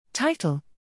Title: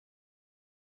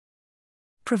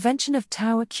 Prevention of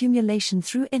tau accumulation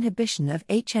through inhibition of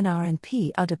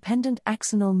hnRNP are dependent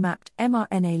axonal Mapt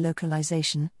mRNA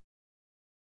localization.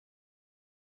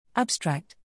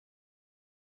 Abstract: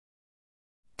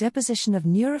 Deposition of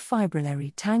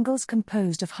neurofibrillary tangles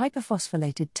composed of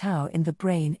hyperphosphorylated tau in the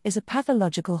brain is a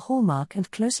pathological hallmark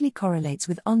and closely correlates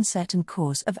with onset and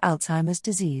course of Alzheimer's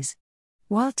disease.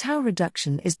 While tau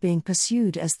reduction is being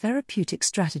pursued as therapeutic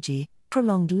strategy,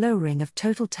 prolonged lowering of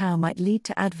total tau might lead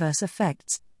to adverse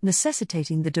effects,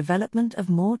 necessitating the development of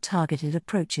more targeted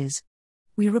approaches.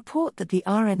 We report that the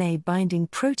RNA-binding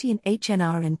protein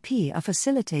hnRNP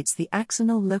facilitates the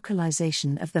axonal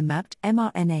localization of the Mapt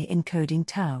mRNA encoding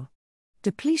tau.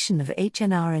 Depletion of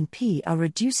hnRNP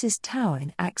reduces tau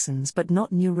in axons but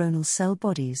not neuronal cell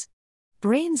bodies.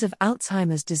 Brains of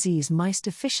Alzheimer's disease mice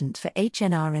deficient for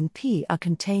hnRNP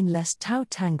contain less tau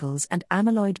tangles and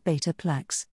amyloid beta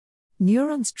plaques.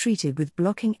 Neurons treated with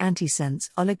blocking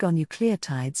antisense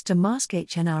oligonucleotides to mask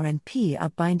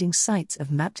hnRNP binding sites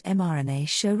of Mapt mRNA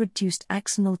show reduced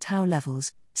axonal tau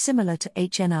levels, similar to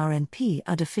hnRNP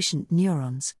deficient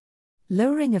neurons.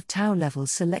 Lowering of tau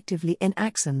levels selectively in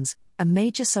axons, a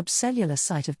major subcellular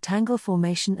site of tangle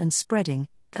formation and spreading,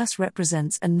 thus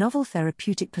represents a novel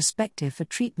therapeutic perspective for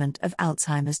treatment of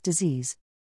Alzheimer's disease.